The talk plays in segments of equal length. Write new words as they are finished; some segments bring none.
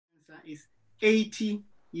Owusu-Mensa is 80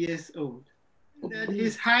 years old.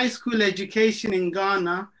 His high school education in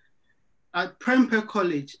Ghana at Prempeh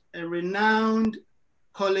College, a renowned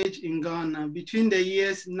college in Ghana, between the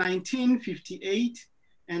years 1958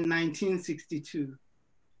 and 1962,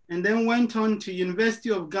 and then went on to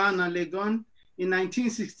University of Ghana, Legon, in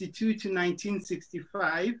 1962 to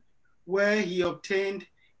 1965, where he obtained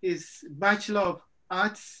his Bachelor of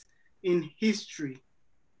Arts in History.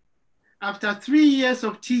 After 3 years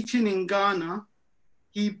of teaching in Ghana,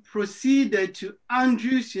 he proceeded to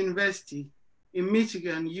Andrews University in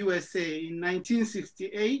Michigan, USA in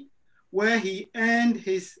 1968, where he earned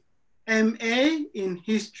his MA in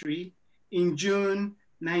History in June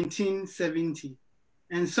 1970,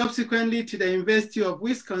 and subsequently to the University of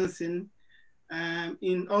Wisconsin,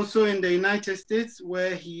 also in the United States,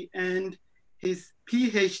 where he earned his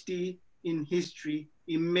PhD in History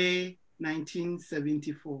in May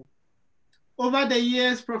 1974. Over the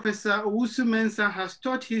years, Professor Owusu-Mensa has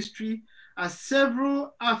taught history at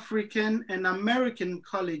several African and American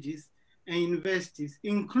colleges and universities,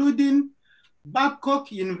 including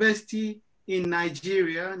Babcock University in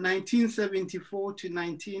Nigeria, 1974 to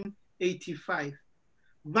 1985.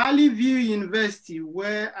 Valley View University,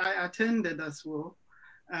 where I attended as well,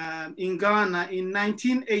 in Ghana in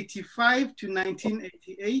 1985 to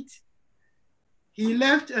 1988. He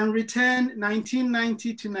left and returned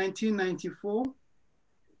 1990 to 1994.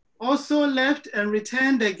 Also left and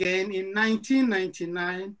returned again in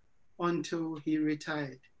 1999 until he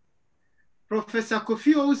retired. Professor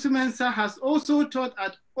Kofi Owusu-Mensa has also taught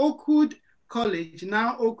at Oakwood College,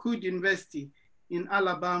 now Oakwood University in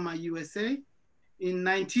Alabama, USA, in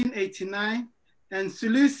 1989, and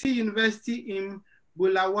Sulusi University in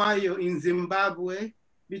Bulawayo in Zimbabwe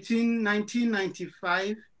between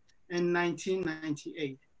 1995 and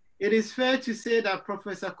 1998. It is fair to say that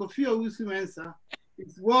Professor Kofi Owusu-Mensa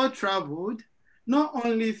is well-traveled, not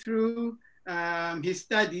only through his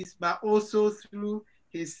studies, but also through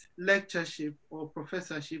his lectureship or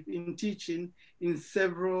professorship in teaching in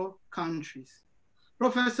several countries.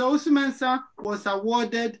 Professor Owusu-Mensa was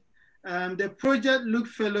awarded the Project Look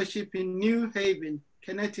Fellowship in New Haven,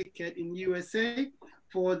 Connecticut in USA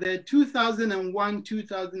for the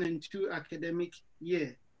 2001-2002 academic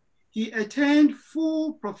year. He attained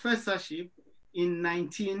full professorship in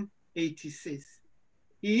 1986.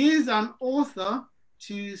 He is an author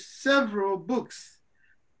to several books.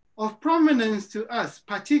 Of prominence to us,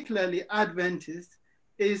 particularly Adventists,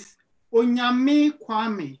 is Onyame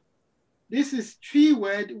Kwame. This is three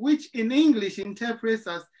word, which in English interprets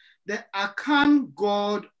as the Akan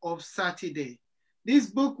God of Saturday. This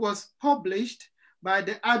book was published by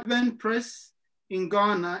the Advent Press in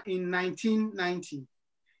Ghana in 1990.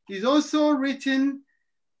 He's also written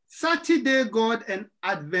Saturday God and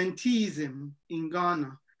Adventism in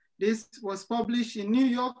Ghana. This was published in New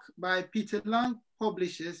York by Peter Lang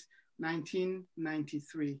Publishers,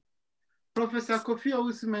 1993. Professor Kofi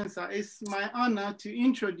Owusu-Mensa, it's my honor to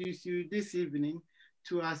introduce you this evening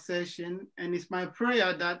to our session, and it's my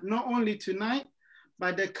prayer that not only tonight,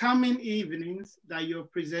 but the coming evenings, that your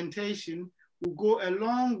presentation will go a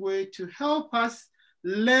long way to help us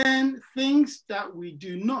learn things that we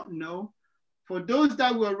do not know. For those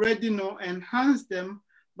that we already know, enhance them,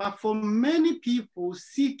 but for many people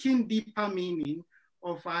seeking deeper meaning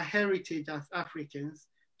of our heritage as Africans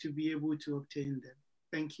to be able to obtain them.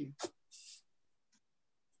 Thank you.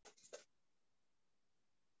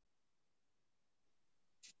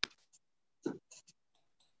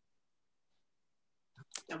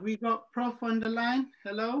 Have we got Prof on the line?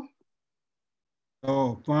 Hello?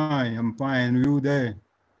 Oh, fine, I'm fine. You there?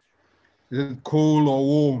 Is it cold or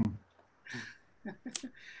warm?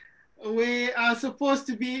 We are supposed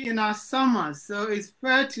to be in our summer, so it's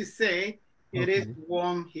fair to say it is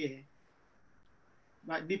warm here.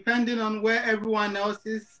 But depending on where everyone else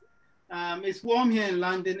is, it's warm here in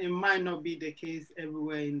London. It might not be the case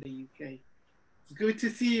everywhere in the UK. Good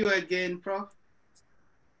to see you again, Prof.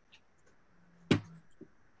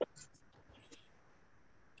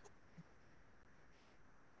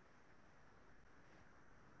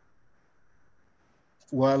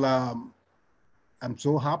 Well, I'm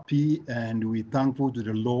so happy and we're thankful to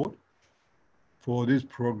the Lord for this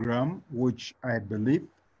program, which I believe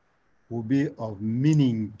will be of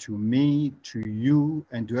meaning to me, to you,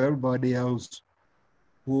 and to everybody else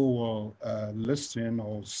who will listen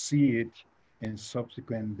or see it in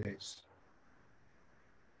subsequent days.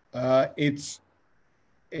 It's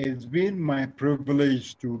been my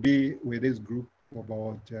privilege to be with this group for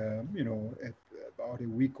about, about a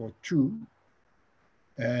week or two.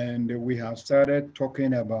 And we have started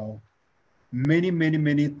talking about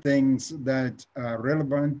many things that are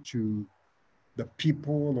relevant to the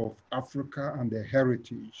people of Africa and their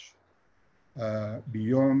heritage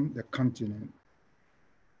beyond the continent.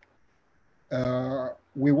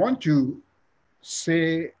 We want to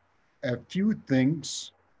say a few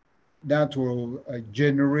things that will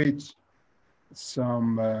generate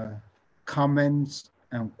some comments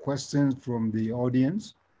and questions from the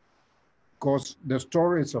audience, because the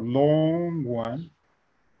story is a long one,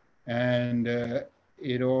 and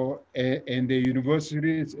you know, in the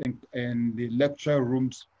universities and the lecture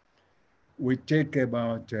rooms, we take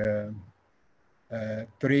about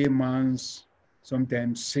 3 months,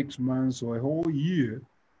 sometimes 6 months or a whole year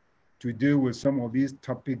to deal with some of these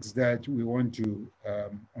topics that we want to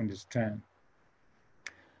understand.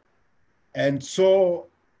 And so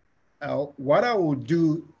what I will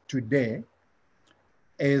do today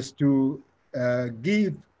is to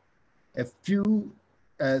give a few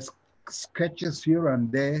sketches here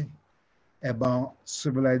and there about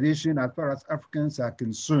civilization as far as Africans are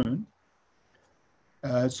concerned,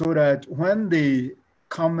 so that when the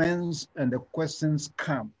comments and the questions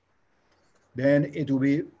come, then it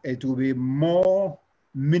will be more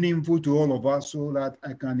meaningful to all of us, so that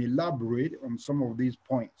I can elaborate on some of these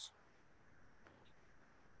points.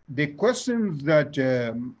 The questions that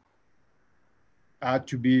are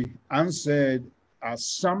to be answered are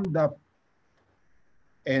summed up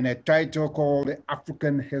in a title called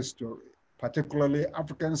African History, particularly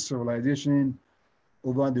African civilization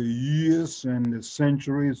over the years and the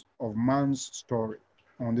centuries of man's story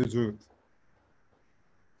on this earth.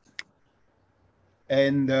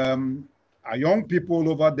 And our young people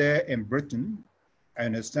over there in Britain, I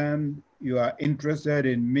understand you are interested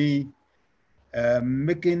in me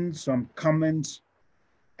making some comments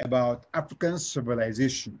about African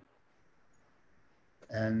civilization.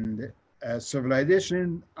 And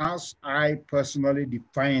civilization, as I personally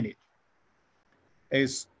define it,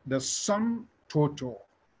 is the sum total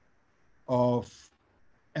of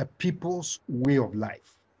a people's way of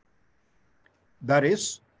life. That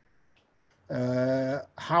is,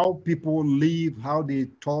 how people live, how they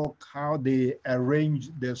talk, how they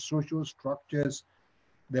arrange their social structures,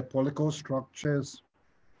 their political structures,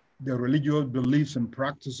 their religious beliefs and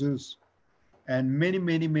practices, and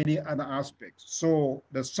many other aspects. So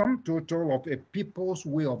the sum total of a people's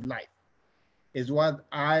way of life is what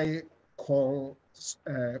I call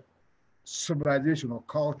civilization or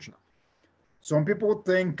culture. Some people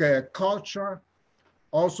think culture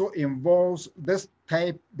also involves this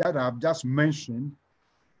type that I've just mentioned,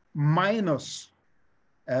 minus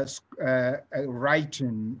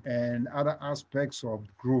writing and other aspects of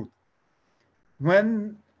growth.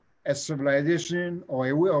 When a civilization or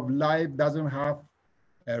a way of life doesn't have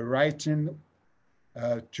a writing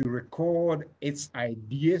to record its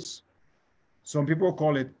ideas, some people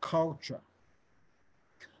call it culture.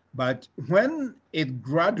 But when it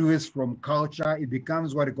graduates from culture, it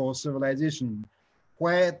becomes what they call civilization,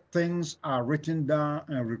 where things are written down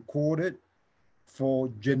and recorded for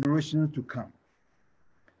generations to come.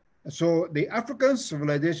 So the African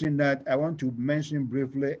civilization that I want to mention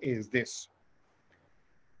briefly is this.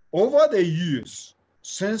 Over the years,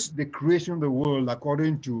 since the creation of the world,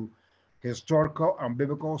 according to historical and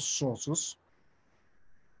biblical sources,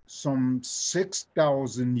 some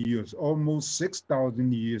 6,000 years, almost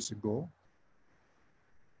 6,000 years ago,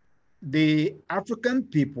 the African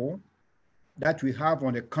people that we have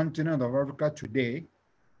on the continent of Africa today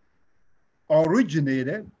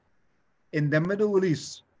originated in the Middle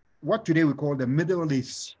East, what today we call the Middle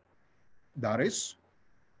East. That is,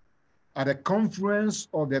 at a confluence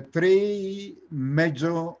of the three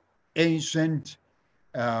major ancient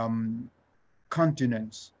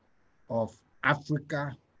continents of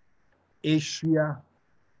Africa, Asia,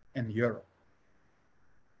 and Europe.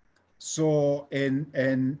 So in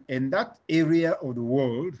that area of the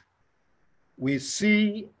world, we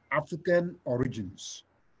see African origins.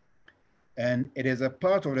 And it is a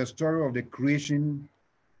part of the story of the creation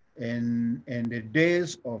in the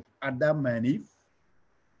days of Adam and Eve,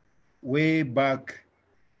 way back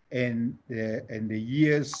in the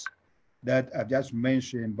years that I've just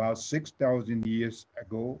mentioned, about 6,000 years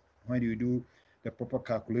ago, when you do the proper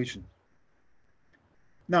calculation.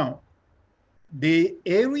 Now, the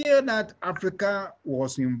area that Africa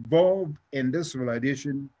was involved in this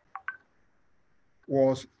civilization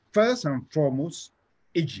was first and foremost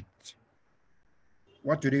Egypt,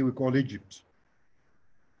 what today we call Egypt.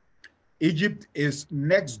 Egypt is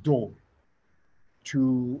next door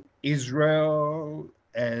to Israel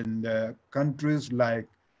and countries like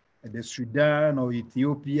the Sudan or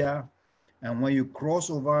Ethiopia. And when you cross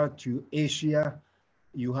over to Asia,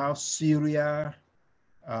 you have Syria,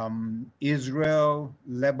 Israel,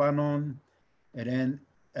 Lebanon, and then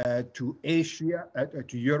to Asia,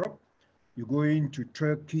 to Europe. You go into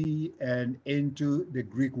Turkey and into the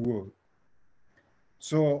Greek world.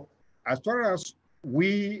 So as far as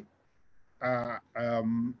we are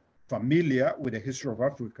familiar with the history of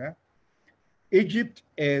Africa, Egypt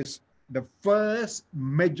is the first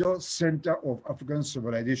major center of African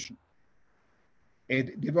civilization.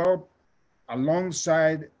 It developed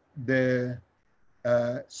alongside the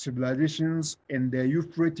civilizations in the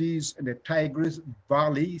Euphrates and the Tigris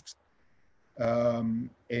valleys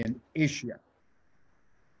in Asia.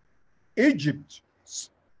 Egypt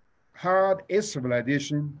had a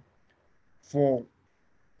civilization for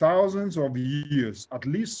thousands of years, at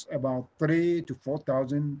least about 3,000 to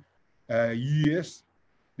 4,000 years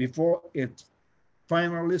before it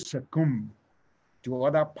finally succumbed to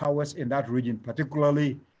other powers in that region,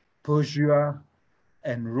 particularly Persia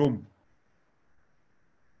and Rome.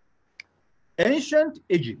 Ancient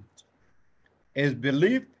Egypt is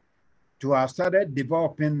believed to have started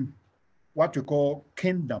developing what we call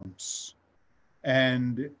kingdoms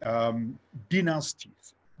and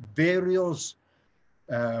dynasties, various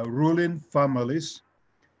ruling families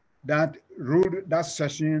that ruled that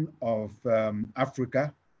section of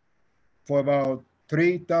Africa for about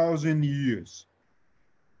 3,000 years.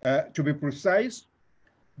 To be precise,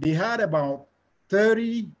 they had about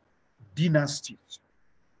 30 dynasties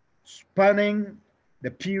spanning the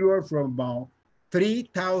period from about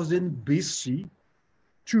 3000 BC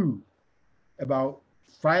to about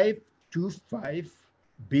 525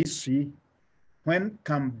 BC, when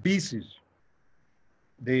Cambyses,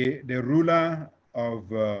 the ruler of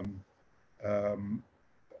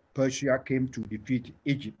Persia, came to defeat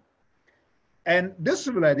Egypt. And this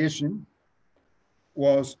civilization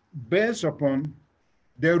was based upon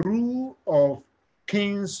the rule of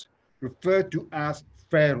kings referred to as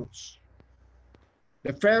pharaohs.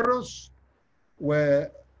 The pharaohs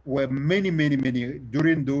were many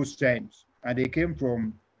during those times, and they came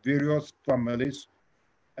from various families,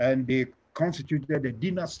 and they constituted the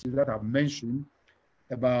dynasties that I've mentioned,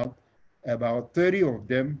 about 30 of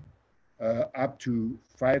them up to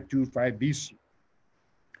 525 BC.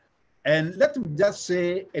 And let me just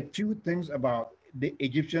say a few things about the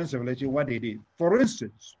Egyptian civilization, what they did. For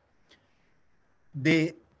instance,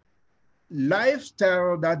 the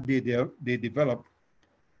lifestyle that they developed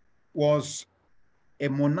was a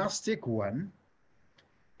monastic one,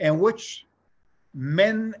 in which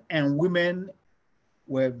men and women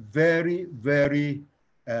were very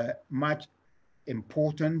much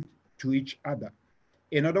important to each other.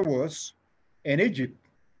 In other words, in Egypt,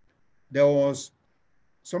 there was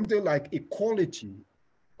something like equality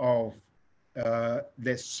of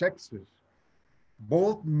the sexes.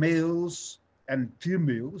 Both males and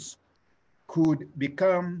females could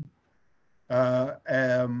become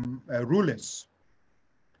rulers.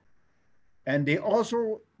 And they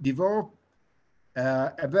also developed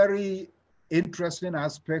a very interesting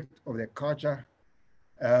aspect of the culture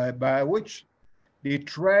by which they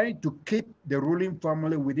tried to keep the ruling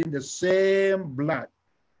family within the same blood.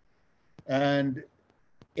 And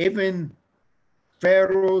even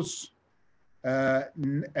pharaohs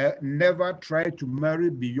never tried to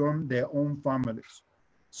marry beyond their own families.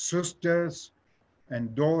 Sisters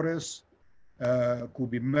and daughters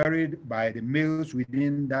could be married by the males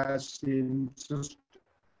within that same system.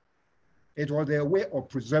 It was a way of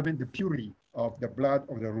preserving the purity of the blood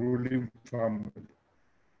of the ruling family.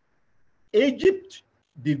 Egypt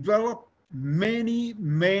developed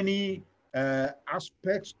many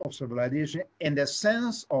aspects of civilization in the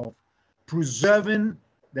sense of preserving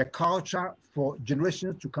the culture for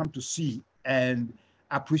generations to come to see and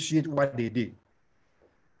appreciate what they did.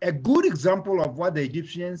 A good example of what the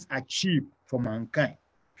Egyptians achieved for mankind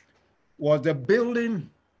was the building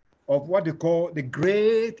of what they call the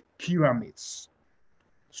Great Pyramids,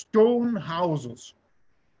 stone houses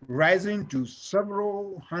rising to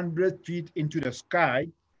several hundred feet into the sky,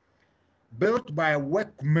 built by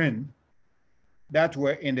workmen that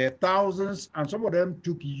were in their thousands, and some of them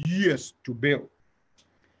took years to build.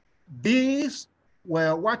 These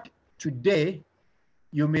were what today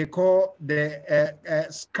you may call the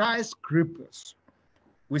skyscrapers.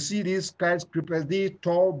 We see these skyscrapers, these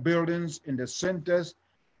tall buildings in the centers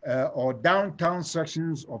or downtown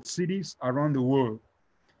sections of cities around the world.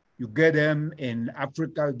 You get them in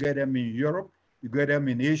Africa, you get them in Europe, you get them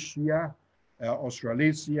in Asia,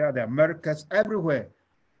 Australasia, the Americas, everywhere.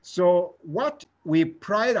 So what we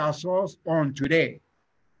pride ourselves on today,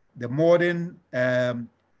 the modern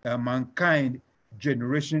mankind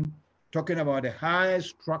generation, talking about the high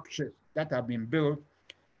structures that have been built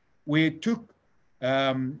we took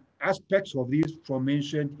aspects of these from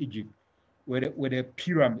ancient Egypt with the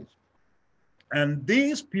pyramids. And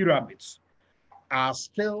these pyramids are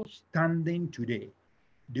still standing today.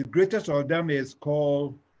 The greatest of them is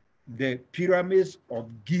called the Pyramids of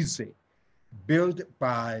Giza, built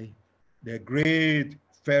by the great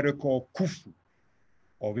pharaoh called Khufu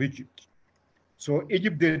of Egypt. So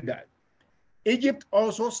Egypt did that. Egypt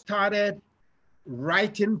also started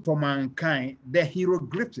writing for mankind the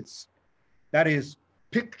hieroglyphics, that is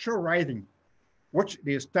picture writing, which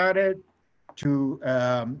they started to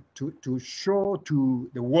show to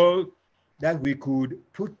the world that we could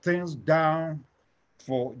put things down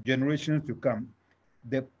for generations to come.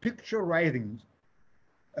 The picture writings,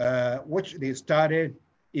 which they started,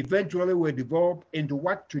 eventually were developed into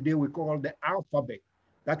what today we call the alphabet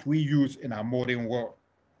that we use in our modern world.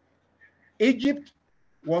 Egypt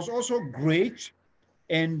was also great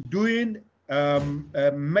in doing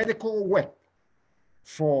medical work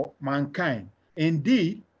for mankind.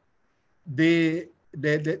 Indeed, the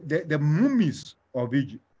mummies of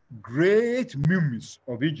Egypt, great mummies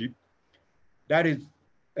of Egypt, that is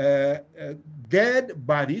dead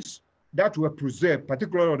bodies that were preserved,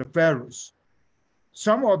 particularly of the pharaohs.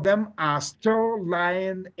 Some of them are still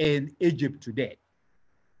lying in Egypt today.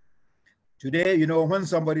 Today, you know, when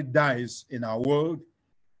somebody dies in our world,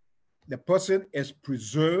 the person is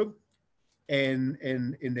preserved in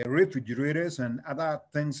the refrigerators and other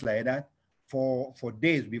things like that for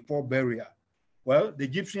days before burial. Well, the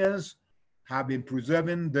Egyptians have been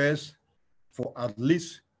preserving this for at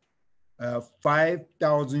least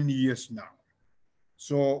 5,000 years now.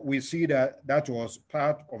 So we see that that was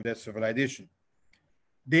part of their civilization.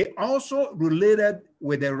 They also related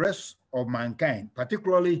with the rest of mankind,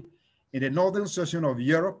 particularly in the northern section of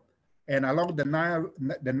Europe and along the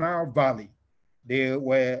Nile Valley. They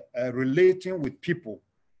were relating with people,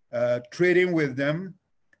 trading with them,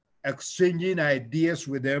 exchanging ideas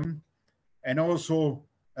with them, and also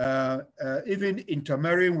even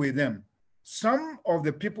intermarrying with them. Some of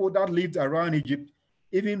the people that lived around Egypt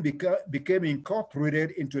even became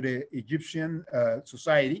incorporated into the Egyptian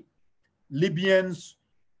society. Libyans,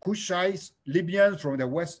 Kushites, Libyans from the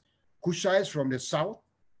west, Kushites from the south,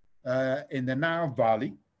 in the Nile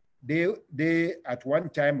Valley, they at one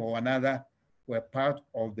time or another were part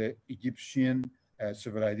of the Egyptian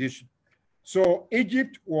civilization. So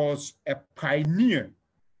Egypt was a pioneer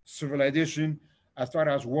civilization as far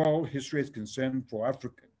as world history is concerned for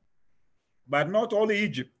Africa. But not only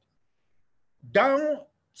Egypt. Down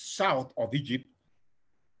south of Egypt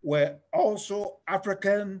were also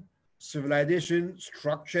African civilization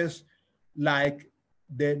structures like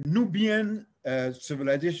the Nubian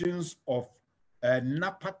civilizations of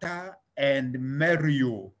Napata and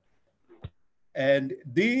Merio. And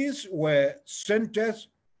these were centers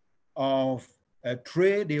of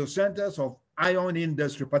trade, they were centers of iron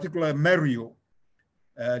industry, particularly Merio,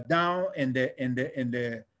 down in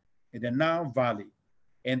the Nile Valley.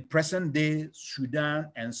 In present-day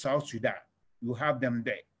Sudan and South Sudan, you have them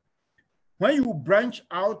there. When you branch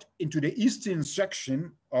out into the eastern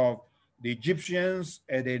section of the Egyptians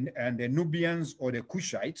and the Nubians or the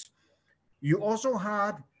Kushites, you also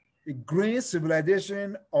had a great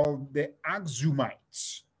civilization of the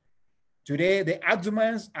Axumites. Today, the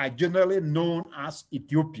Axumites are generally known as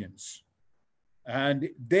Ethiopians. And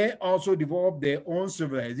they also developed their own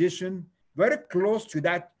civilization very close to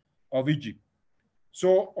that of Egypt.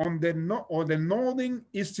 So on the northern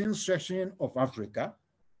eastern section of Africa,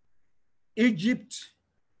 Egypt,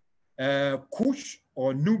 Kush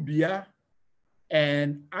or Nubia,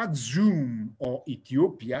 and Axum or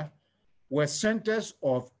Ethiopia were centers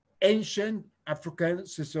of ancient African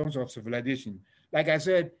systems of civilization. Like I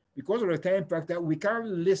said, because of the time factor, we can't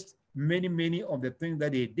list many of the things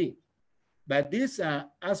that they did. But these are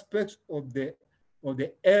aspects of the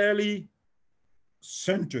early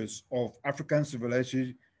centers of African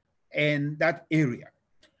civilization in that area.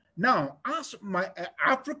 Now, as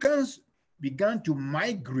Africans began to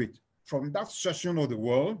migrate from that section of the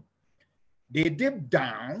world, they dipped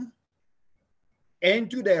down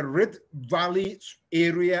into the Rift Valley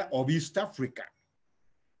area of East Africa.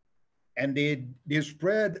 And they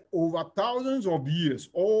spread over thousands of years,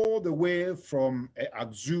 all the way from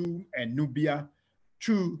Axum and Nubia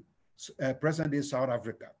to present-day South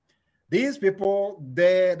Africa. These people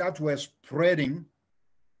there that were spreading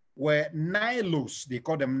were Nilos. They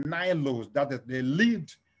call them Nilos, that is, they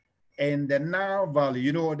lived in the Nile Valley.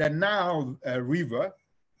 You know, the Nile River,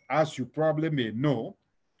 as you probably may know,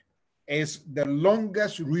 is the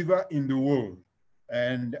longest river in the world.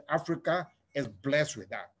 And Africa is blessed with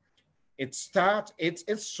that.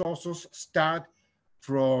 Its sources start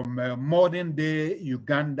from modern day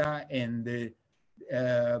Uganda and the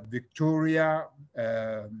Victoria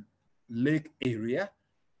Lake area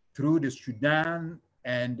through the Sudan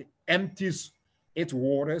and empties its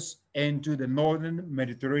waters into the northern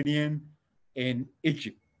Mediterranean in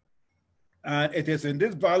Egypt. And it is in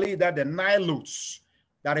this valley that the Nilotes,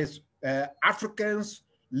 that is Africans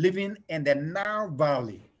living in the Nile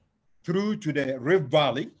Valley through to the Rift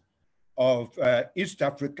Valley of East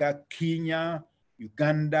Africa, Kenya,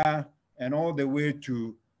 Uganda, and all the way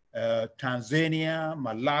to Tanzania,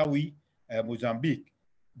 Malawi, Mozambique.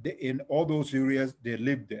 In all those areas, they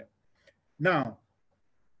live there. Now,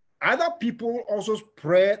 other people also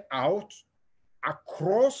spread out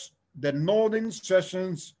across the northern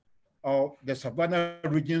sections of the savanna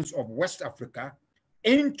regions of West Africa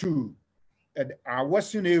into our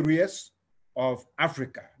western areas of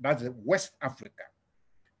Africa, that's West Africa.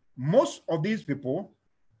 Most of these people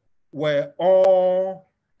were all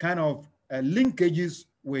kind of linkages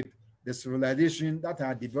with the civilization that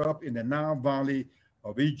had developed in the Nile Valley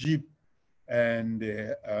of Egypt and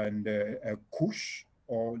Kush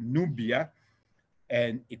or Nubia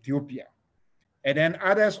and Ethiopia. And then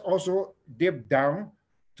others also dipped down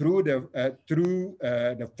through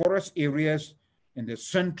the forest areas in the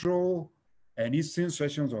central and eastern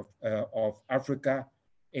sections of Africa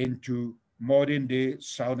into modern day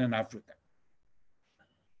Southern Africa.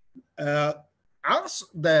 As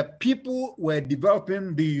the people were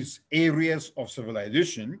developing these areas of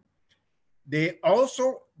civilization, they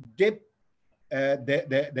also dipped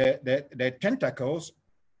the tentacles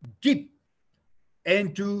deep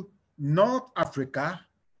into North Africa,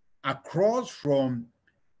 across from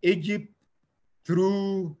Egypt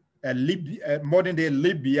through modern day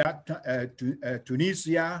Libya,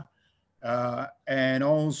 Tunisia, and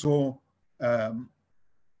also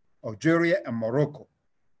Algeria and Morocco.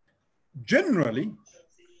 Generally,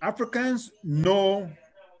 Africans know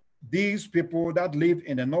these people that live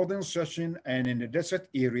in the northern section and in the desert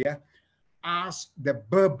area as the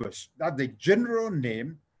Berbers. That's the general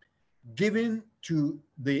name given to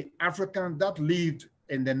the Africans that lived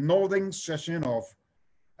in the northern section of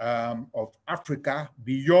Africa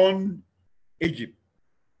beyond Egypt.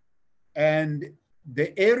 And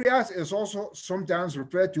the areas is also sometimes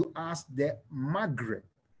referred to as the Maghreb.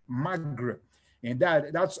 And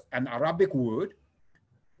that's an Arabic word,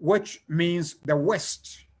 which means the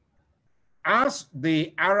West. As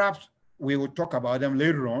the Arabs, we will talk about them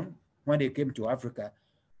later on when they came to Africa,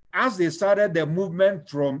 as they started the movement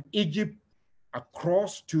from Egypt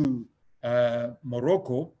across to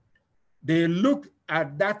Morocco, they looked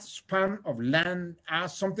at that span of land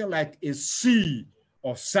as something like a sea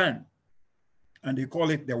of sand, and they call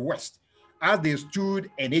it the West. As they stood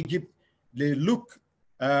in Egypt, they looked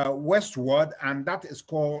westward, and that is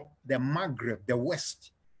called the Maghreb, the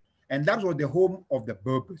West. And that was the home of the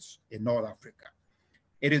Berbers in North Africa.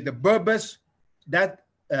 It is the Berbers that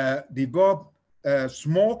developed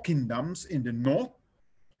small kingdoms in the north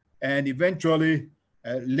and eventually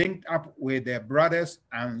linked up with their brothers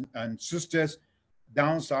and sisters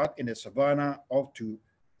down south in the savannah up to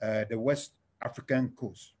the West African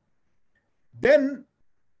coast. Then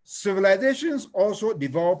civilizations also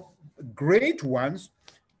developed, great ones,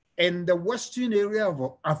 in the western area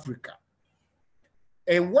of Africa.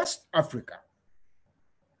 In West Africa,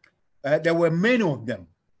 there were many of them,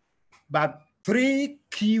 but three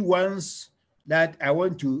key ones that I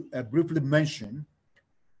want to briefly mention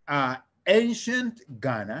are ancient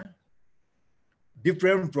Ghana,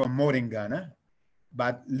 different from modern Ghana,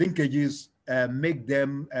 but linkages make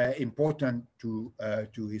them important to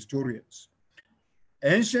historians.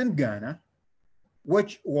 Ancient Ghana,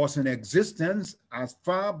 which was in existence as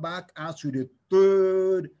far back as to the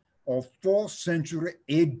 3rd or 4th century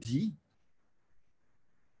AD,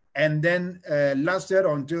 and then lasted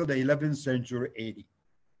until the 11th century AD.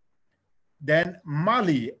 Then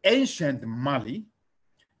Mali, ancient Mali,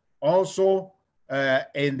 also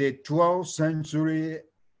in the 12th century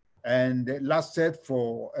and lasted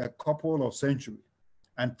for a couple of centuries.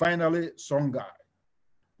 And finally, Songhai,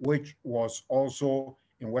 which was also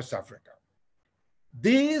in West Africa.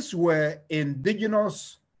 These were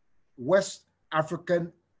indigenous West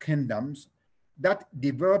African kingdoms that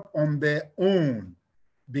developed on their own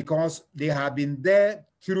because they have been there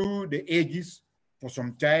through the ages for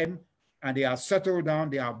some time, and they have settled down,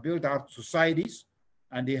 they have built out societies,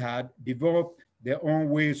 and they had developed their own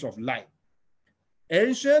ways of life.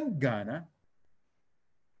 Ancient Ghana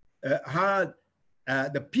had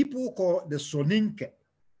the people called the Soninke.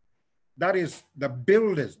 That is the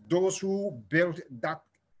builders, those who built that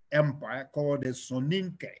empire called the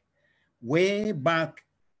Soninke, way back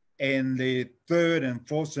in the 3rd and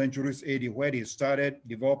 4th centuries AD, where they started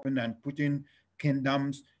developing and putting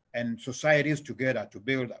kingdoms and societies together to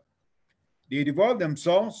build up. They developed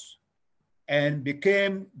themselves and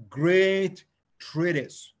became great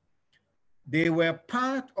traders. They were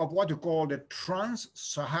part of what you call the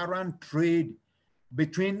trans-Saharan trade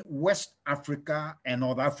between West Africa and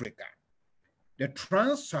North Africa. The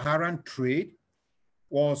trans-Saharan trade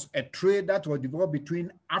was a trade that was developed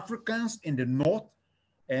between Africans in the north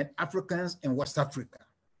and Africans in West Africa.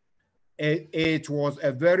 It was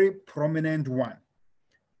a very prominent one,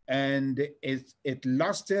 and it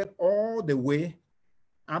lasted all the way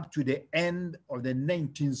up to the end of the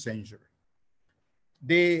 19th century.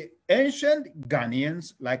 The ancient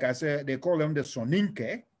Ghanaians, like I said, they call them the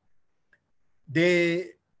Soninke.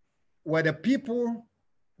 They were the people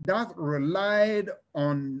that relied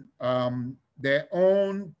on their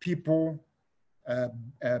own people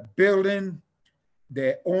building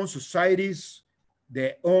their own societies,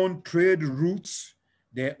 their own trade routes,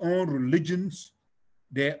 their own religions,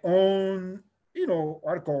 their own,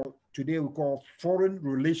 what today we call foreign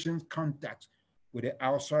relations contacts with the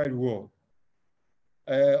outside world.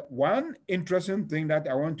 One interesting thing that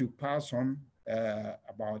I want to pass on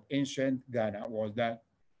about ancient Ghana was that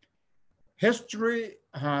history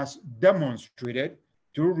has demonstrated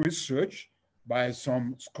through research by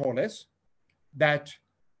some scholars that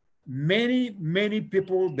many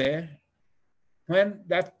people there, when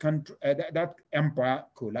that country, that empire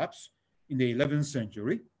collapsed in the 11th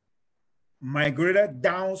century, migrated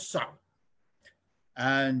down south,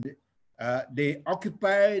 and they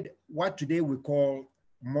occupied what today we call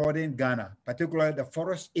modern Ghana, particularly the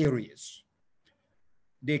forest areas.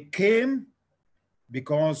 They came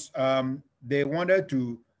because they wanted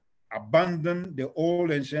to abandon the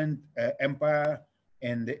old ancient empire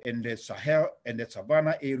in the Sahel, in the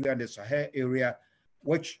Savannah area, and the Sahel area,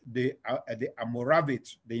 which the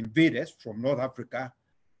Almoravids, the invaders from North Africa,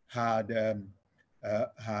 had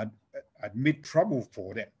made trouble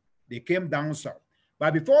for them. They came down south.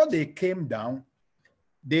 But before they came down,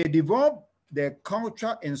 they developed their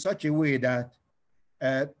culture in such a way that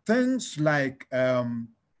things like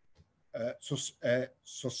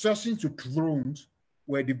succession to thrones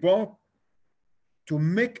were developed to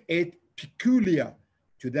make it peculiar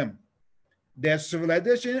to them. Their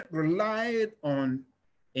civilization relied on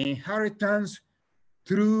inheritance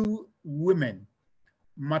through women.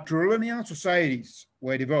 Matrilineal societies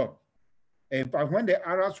were developed. In fact, when the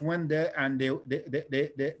Arabs went there and they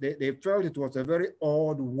felt it was a very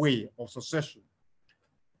odd way of succession,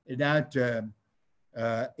 that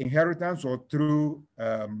inheritance was through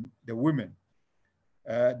the women.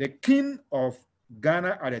 The king of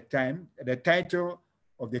Ghana at the time, the title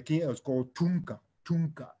of the king was called Tunka.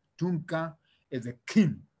 Tunka is a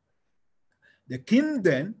king. The king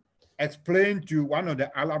then explained to one of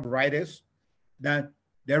the Arab writers that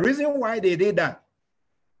the reason why they did that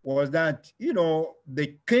was that,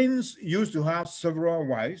 the kings used to have several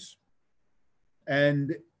wives,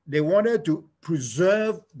 and they wanted to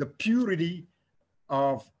preserve the purity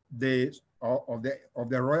of the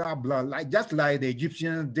royal blood, just like the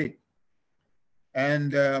Egyptians did.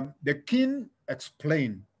 And the king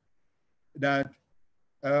explained that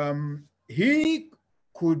he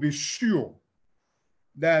could be sure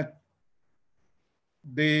that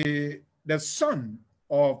the son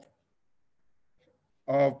of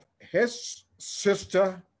his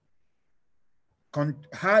sister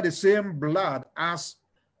had the same blood as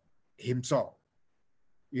himself.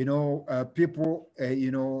 People,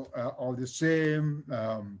 of the same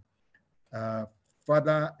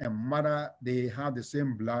father and mother, they have the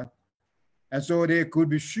same blood. And so they could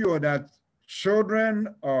be sure that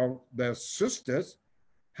children of the sisters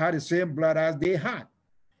had the same blood as they had.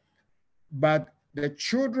 But the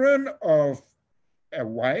children of a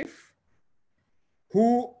wife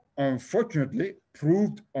who unfortunately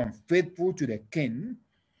proved unfaithful to the king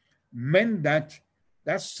meant that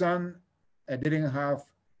that son didn't have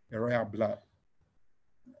the royal blood.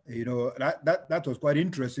 That was quite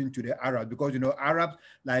interesting to the Arabs, because Arabs,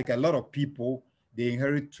 like a lot of people, they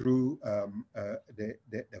inherit through the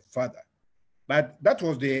father. But that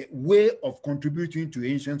was the way of contributing to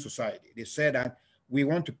ancient society. They said that we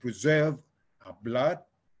want to preserve our blood,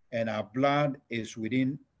 and our blood is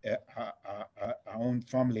within our own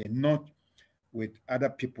family, not with other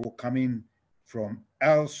people coming from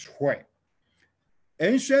elsewhere.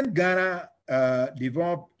 Ancient Ghana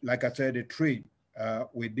developed, like I said, a trade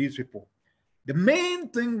with these people. The main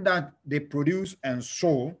thing that they produced and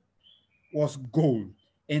sold was gold.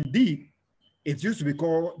 Indeed, it used to be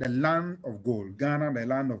called the land of gold, Ghana, the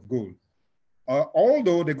land of gold.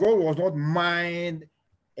 Although the gold was not mined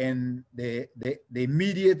in the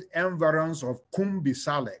immediate environs of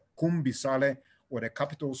Kumbisale. Kumbisale was the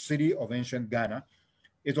capital city of ancient Ghana.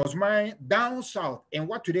 It was mined down south in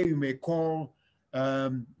what today you may call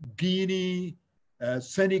Guinea,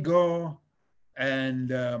 Senegal,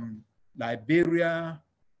 and Liberia,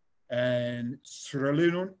 and Sierra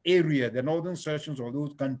Leone area, the northern sections of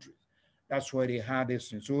those countries. That's where they had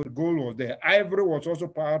this. And so the gold was there. Ivory was also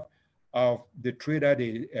part of the trade that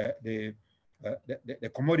the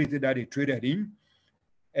commodity that they traded in.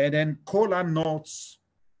 And then cola nuts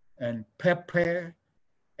and pepper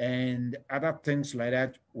and other things like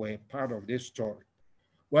that were part of this story.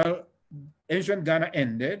 Well, ancient Ghana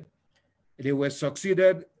ended. They were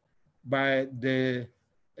succeeded by the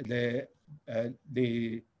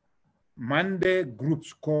Mande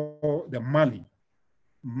groups called the Mali.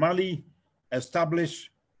 Mali established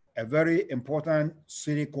a very important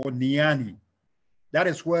city called Niani. That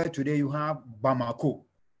is where today you have Bamako.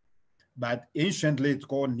 But anciently it's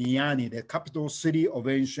called Niani, the capital city of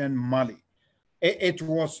ancient Mali. It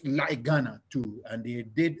was like Ghana too, and they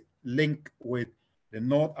did link with the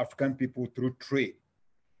North African people through trade.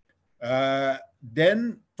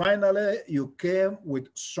 Then finally you came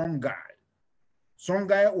with Songhai.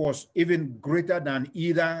 Songhai was even greater than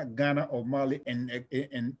either Ghana or Mali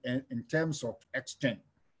in terms of extent.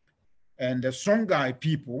 And the Songhai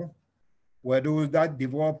people were those that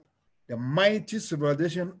developed the mighty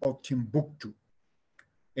civilization of Timbuktu.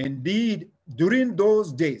 Indeed, during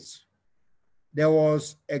those days, there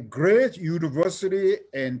was a great university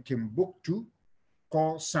in Timbuktu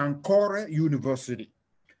called Sankore University.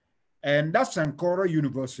 And that Sankore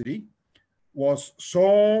University was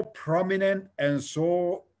so prominent and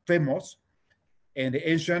so famous in the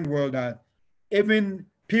ancient world that even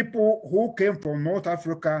people who came from North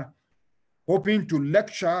Africa hoping to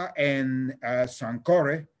lecture in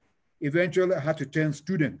Sankore eventually had to turn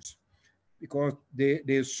students because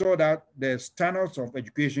they saw that the standards of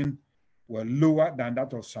education were lower than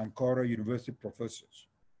that of Sankore University professors.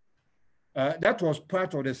 That was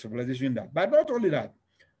part of the civilization. But not only that,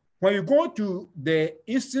 when you go to the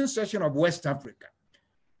eastern section of West Africa,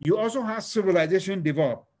 you also have civilization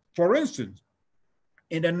developed. For instance,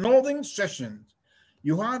 in the northern sections,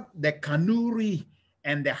 you have the Kanuri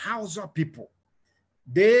and the Hausa people.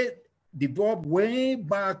 They developed way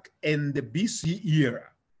back in the BC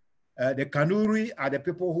era. The Kanuri are the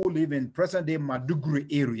people who live in present-day Maduguri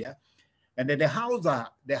area. And then the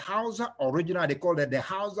Hausa original, they call it the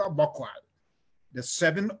Hausa Bakwal, the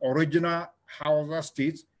 7 original Hausa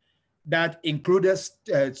states that included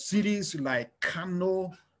cities like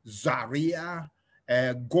Kano, Zaria,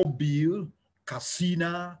 Gobil,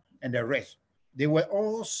 Kassina, and the rest. They were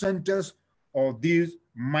all centers of these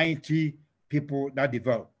mighty people that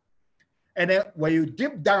developed. And then when you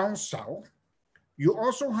dip down south, you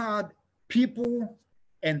also had people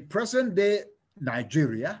in present-day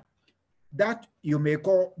Nigeria that you may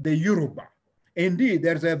call the Yoruba. Indeed,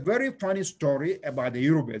 there's a very funny story about the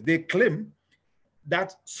Yoruba. They claim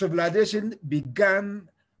that civilization began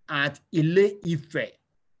at Ile-Ife.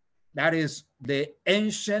 That is the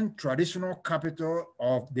ancient traditional capital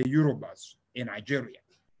of the Yorubas in Nigeria.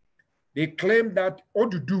 They claim that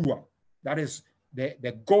Oduduwa, that is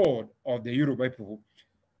the god of the Yoruba people,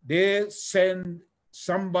 they send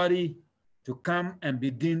somebody to come and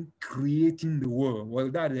begin creating the world.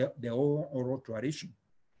 Well, that is their own oral tradition.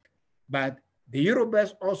 But the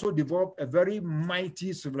Yorubas also developed a very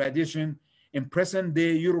mighty civilization in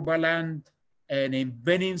present-day Yoruba land and in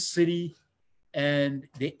Benin City and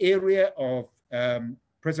the area of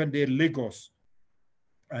present-day Lagos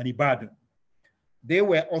and Ibadan. They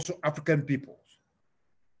were also African peoples.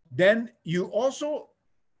 Then you also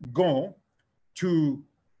go to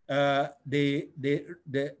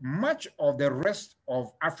the much of the rest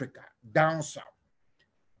of Africa down south.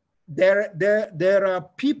 There are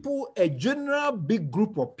people, a general big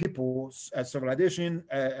group of people, civilization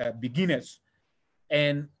beginners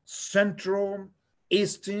in Central,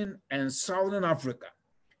 Eastern, and Southern Africa.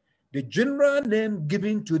 The general name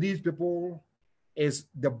given to these people is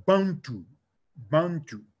the Bantu.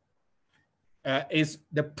 Bantu is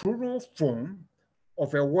the plural form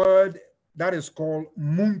of a word that is called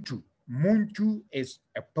Muntu. Muntu is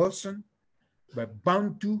a person, but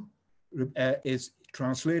Bantu is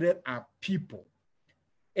translated as people.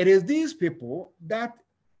 It is these people that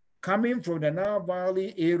coming from the Nile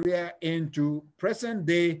Valley area into present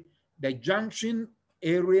day, the junction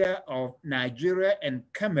area of Nigeria and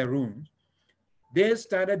Cameroon, they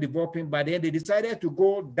started developing, but then they decided to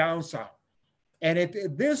go down south. And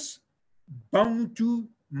this Bantu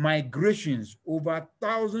migrations over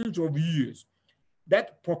thousands of years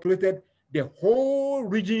that populated the whole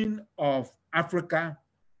region of Africa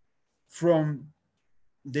from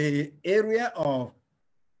the area of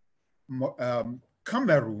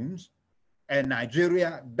Cameroon and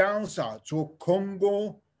Nigeria down south, so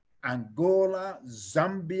Congo, Angola,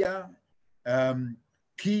 Zambia,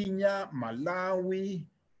 Kenya, Malawi,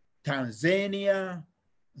 Tanzania,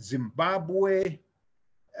 Zimbabwe,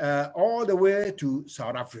 all the way to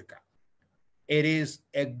South Africa. It is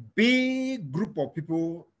a big group of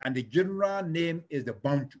people, and the general name is the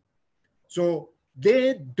Bantu. So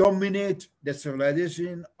they dominate the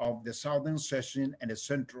civilization of the southern section and the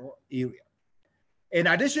central area. In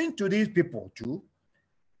addition to these people too,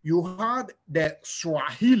 you had the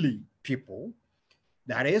Swahili people,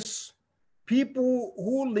 that is, people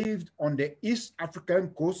who lived on the East African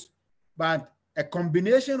coast, but a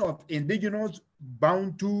combination of indigenous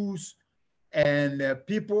Bantus and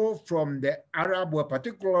people from the Arab world,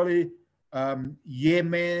 particularly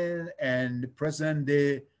Yemen and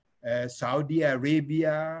present-day Saudi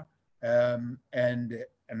Arabia and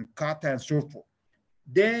Qatar and so forth.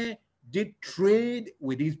 They did trade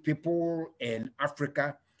with these people in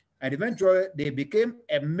Africa, and eventually they became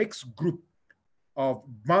a mixed group of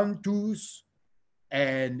Bantus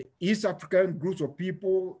and East African groups of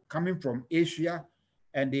people coming from Asia,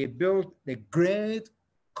 and they built the great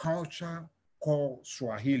culture called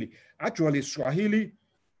Swahili. Actually, Swahili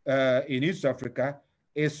in East Africa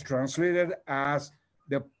is translated as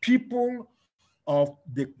the people of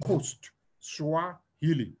the coast,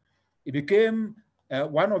 Swahili. It became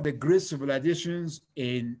one of the great civilizations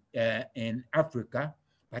in Africa,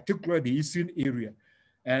 particularly the eastern area.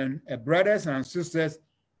 And brothers and sisters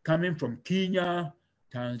coming from Kenya,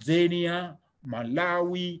 Tanzania,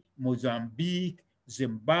 Malawi, Mozambique,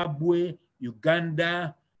 Zimbabwe,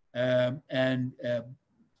 Uganda, and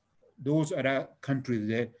those other countries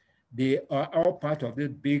there, they are all part of this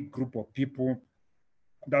big group of people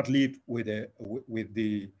that live with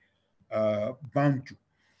the Bantu.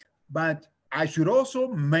 But I should also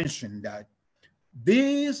mention that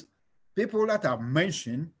these people that I've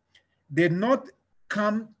mentioned did not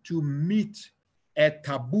come to meet a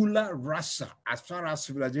tabula rasa as far as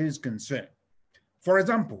civilization is concerned. For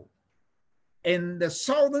example, in the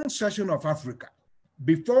southern section of Africa,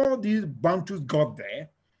 before these Bantus got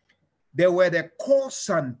there were the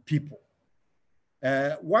Khoisan people,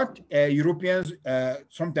 what Europeans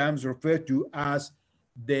sometimes refer to as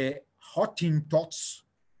the Hottentots,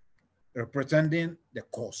 representing the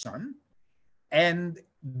Khoisan, and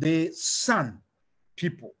the San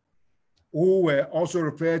people, who were also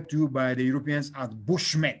referred to by the Europeans as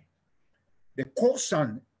Bushmen. The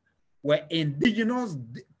Khoisan were indigenous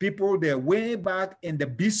people there way back in the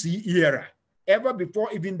BC era, ever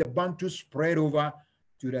before even the Bantu spread over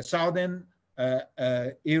to the southern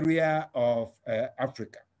area of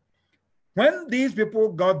Africa. When these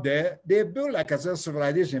people got there, they built, like I said,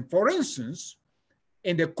 civilization. For instance,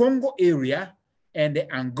 in the Congo area and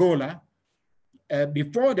the Angola,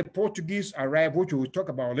 before the Portuguese arrived, which we'll talk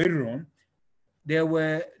about later on, there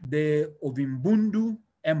were the Ovimbundu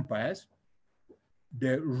empires,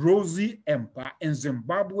 the Rosi Empire. In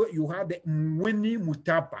Zimbabwe, you had the Mweni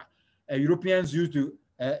Mutapa. Europeans used to,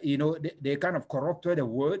 they kind of corrupted the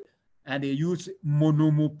word, and they used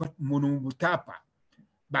Monomutapa.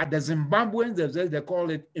 But the Zimbabweans themselves, they call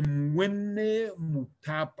it Mweni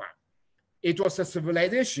Mutapa. It was a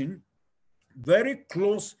civilization very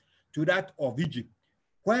close to that of Egypt,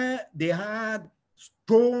 where they had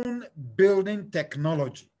stone building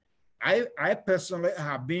technology. I personally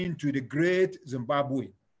have been to the great Zimbabwe.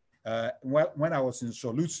 When I was in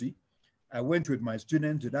Solusi, I went with my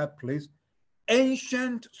students to that place.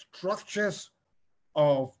 Ancient structures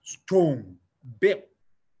of stone built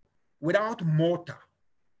without mortar.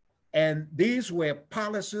 And these were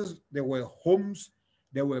palaces, there were homes,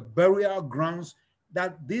 there were burial grounds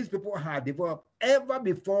that these people had developed ever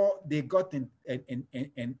before they got in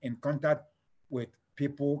contact with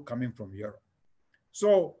people coming from Europe.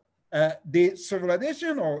 So the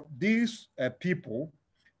civilization of these people,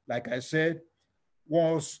 like I said,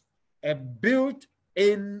 was a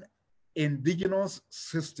built-in indigenous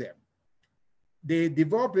system. They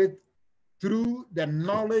developed it through the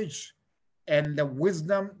knowledge and the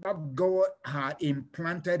wisdom that God had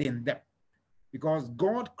implanted in them. Because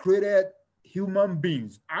God created human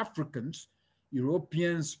beings, Africans,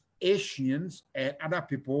 Europeans, Asians, and other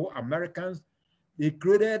people, Americans, they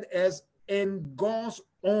created us in God's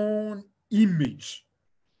own image.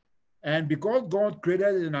 And because God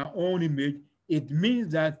created in our own image, it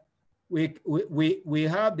means that we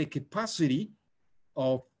have the capacity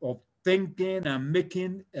of thinking and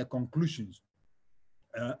making conclusions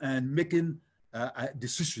and making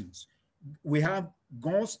decisions. we have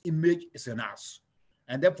God's image is in us.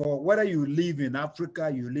 And therefore, whether you live in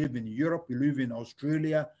Africa, you live in Europe, you live in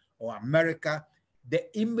Australia or America,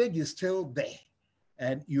 the image is still there.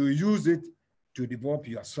 And you use it to develop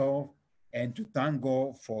yourself and to thank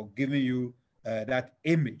God for giving you that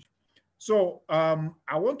image. So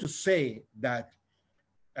I want to say that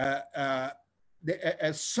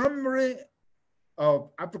a summary of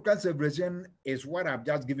African civilization is what I've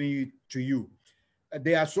just given you to you.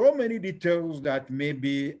 There are so many details that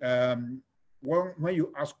maybe when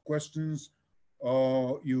you ask questions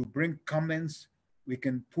or you bring comments, we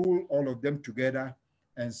can pull all of them together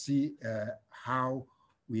and see how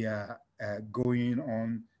we are going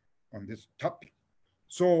on this topic.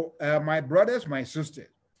 So my brothers, my sisters,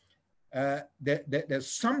 the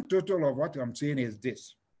sum total of what I'm saying is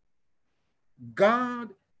this.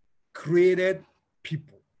 God created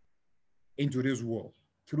people into this world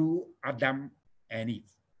through Adam and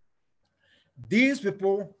Eve. These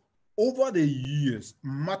people, over the years,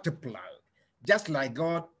 multiplied, just like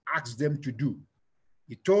God asked them to do.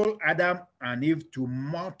 He told Adam and Eve to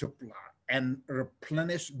multiply and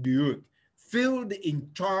replenish the earth, fill the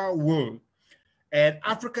entire world. And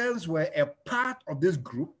Africans were a part of this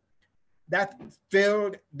group that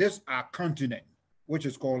filled this our continent, which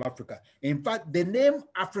is called Africa. In fact, the name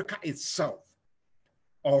Africa itself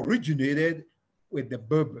originated with the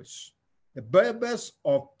Berbers. The Berbers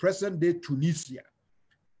of present-day Tunisia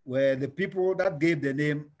were the people that gave the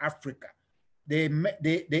name Africa.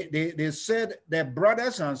 They said their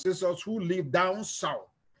brothers and sisters who lived down south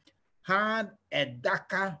had a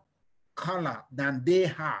darker color than they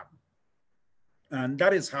had. And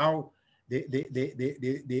that is how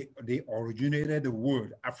they originated the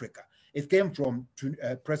word Africa. It came from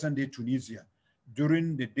present-day Tunisia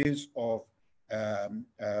during the days of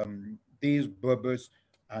these Berbers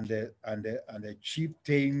and the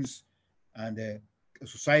chieftains and the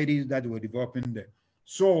societies that were developing there.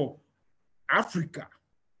 So Africa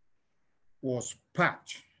was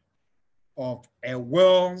part of a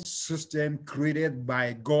world system created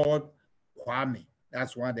by God Kwame.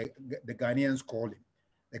 That's why the Ghanaians call him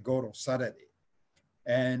the God of Saturday.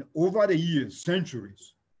 And over the years,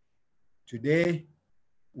 centuries, today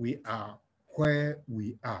we are where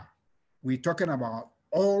we are. We're talking about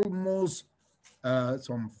almost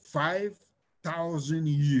some 5,000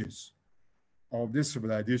 years of this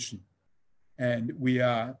civilization. And we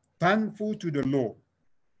are thankful to the Lord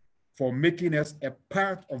for making us a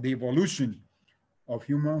part of the evolution of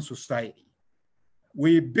human society.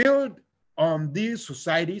 We build on these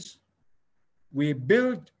societies, we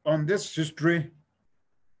build on this history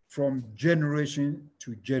from generation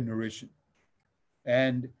to generation.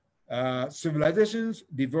 And civilizations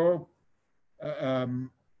develop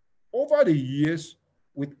over the years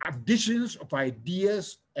with additions of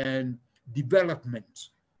ideas and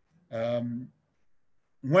developments.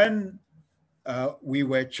 When we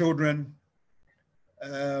were children,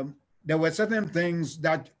 there were certain things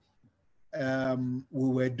that we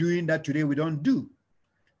were doing that today we don't do.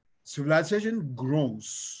 Civilization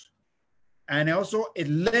grows, and also it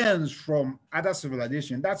learns from other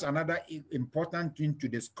civilization. That's another important thing to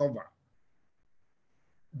discover.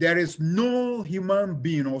 There is no human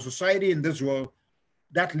being or society in this world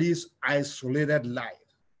that lives isolated life.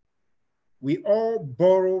 We all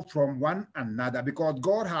borrow from one another because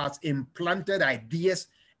God has implanted ideas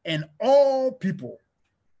in all people.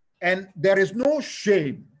 And there is no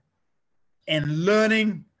shame in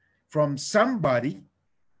learning from somebody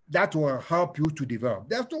that will help you to develop.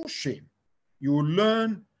 There's no shame. You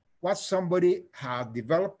learn what somebody has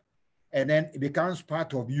developed, and then it becomes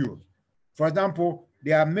part of you. For example,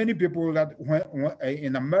 there are many people that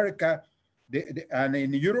in America and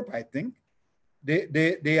in Europe, I think,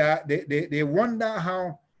 they wonder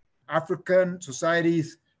how African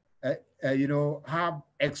societies, have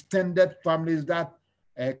extended families that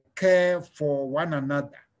care for one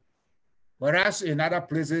another. Whereas in other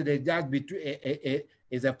places, they just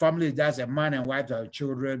is a family, just a man and wife and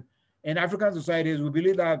children. In African societies, we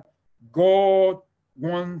believe that God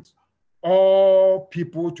wants all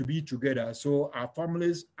people to be together. So our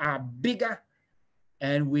families are bigger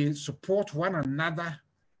and we support one another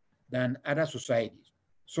than other societies.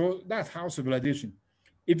 So that's how civilization.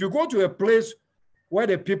 If you go to a place where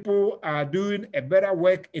the people are doing a better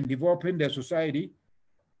work in developing their society,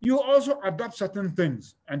 you also adopt certain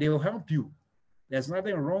things and they will help you. There's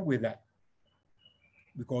nothing wrong with that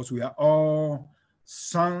because we are all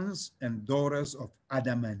sons and daughters of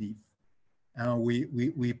Adam and Eve. And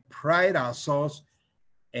we pride ourselves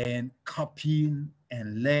in copying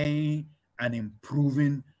and learning and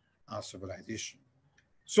improving our civilization.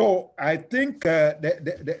 So I think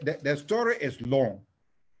the story is long,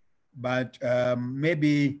 but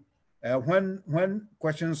maybe when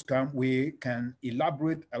questions come, we can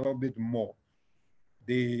elaborate a little bit more.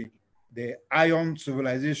 The iron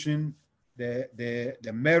civilization, the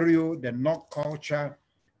Merio, the Nok culture,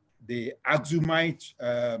 the Axumite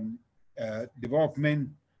development,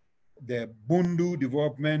 the Bundu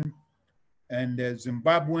development, and the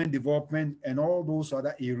Zimbabwean development, and all those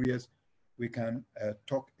other areas. We can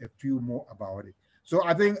talk a few more about it. So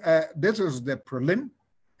I think this is the prelim,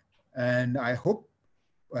 and I hope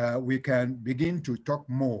we can begin to talk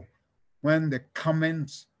more when the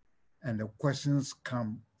comments and the questions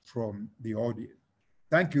come from the audience.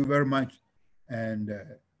 Thank you very much, and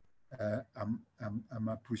I'm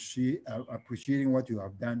appreciating what you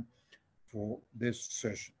have done for this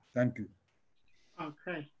session. Thank you.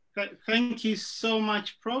 Okay, thank you so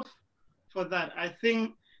much, Prof, for that. I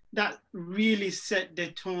think that really set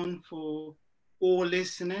the tone for all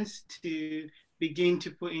listeners to begin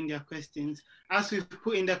to put in their questions. As we've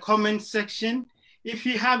put in the comment section, if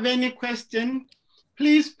you have any question,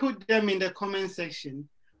 please put them in the comment section.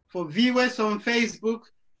 For viewers on Facebook,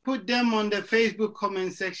 put them on the Facebook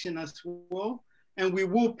comment section as well, and we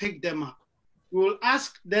will pick them up. We will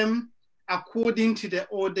ask them according to the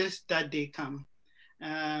orders that they come.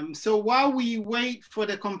 So while we wait for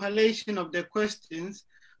the compilation of the questions,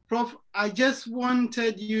 Prof, I just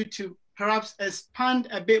wanted you to perhaps expand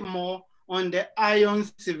a bit more on the Iron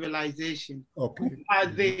civilization. Okay. Who are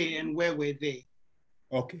they and where were they?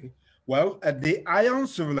 Okay. Well, the Iron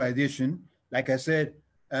civilization, like I said,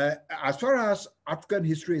 as far as African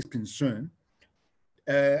history is concerned,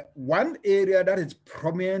 one area that is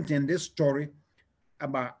prominent in this story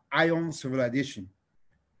about Iron civilization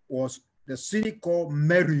was the city called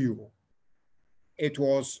Merio. It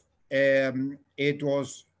was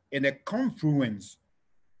in a confluence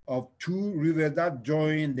of two rivers that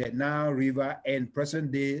join the Nile River and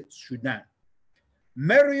present-day Sudan.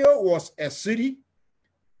 Merio was a city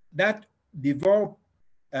that developed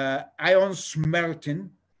iron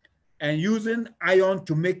smelting and using iron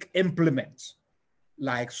to make implements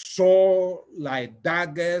like saw, like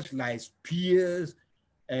daggers, like spears,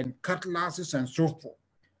 and cutlasses, and so forth,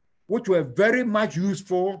 which were very much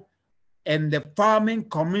useful in the farming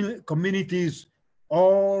communities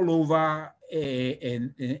all over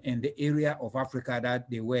in the area of Africa that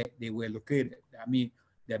they were located. I mean,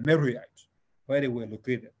 the Merioites, where they were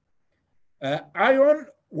located. Iron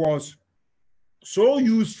was so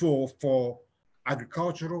useful for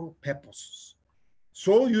agricultural purposes,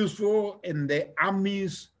 so useful in the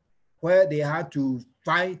armies where they had to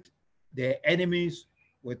fight their enemies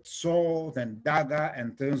with sword and dagger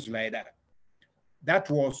and things like that. That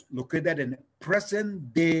was located in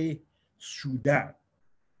present-day Sudan,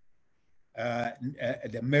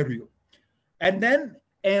 the Merio. And then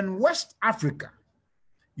in West Africa,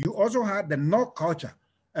 you also had the Nok culture.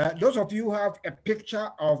 Those of you who have a picture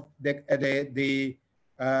of the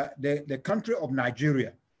country of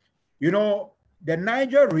Nigeria. You know, the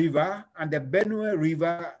Niger River and the Benue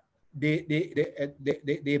River, they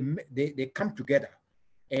come together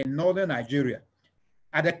in northern Nigeria.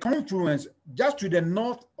 At the confluence, just to the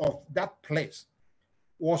north of that place,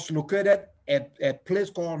 was located a place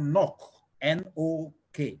called Nok,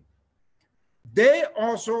 N-O-K. They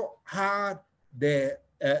also had the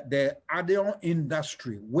iron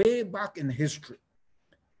industry way back in history.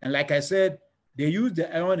 And like I said, they used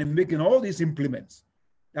the iron in making all these implements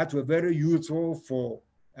that were very useful for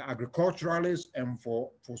agriculturalists and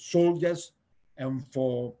for soldiers and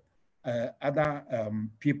for other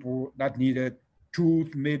people that needed tools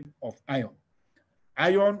made of iron.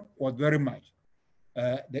 Iron was very much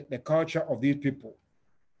the culture of these people.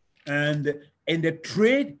 And in the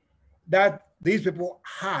trade that these people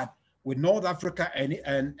had with North Africa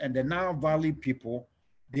and the Nile Valley people,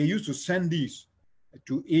 they used to send these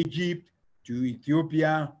to Egypt, to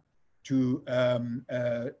Ethiopia, to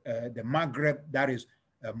the Maghreb, that is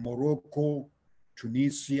Morocco,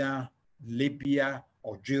 Tunisia, Libya,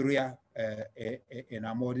 Algeria, in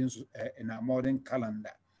our modern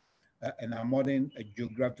calendar, in our modern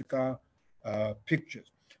geographical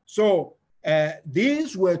pictures. So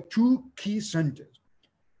these were two key centers,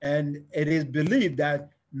 and it is believed that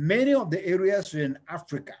many of the areas in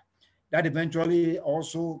Africa that eventually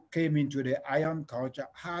also came into the iron culture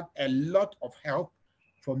had a lot of help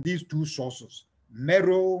from these two sources,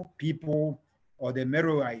 Mero people or the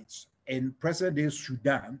Meroites in present-day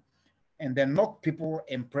Sudan, and the Nok people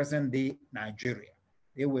in present-day Nigeria.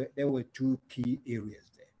 There were two key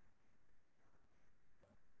areas there.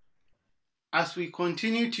 As we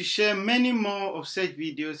continue to share many more of such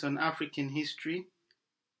videos on African history,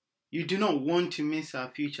 you do not want to miss our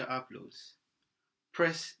future uploads,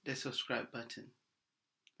 press the subscribe button.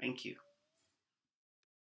 Thank you.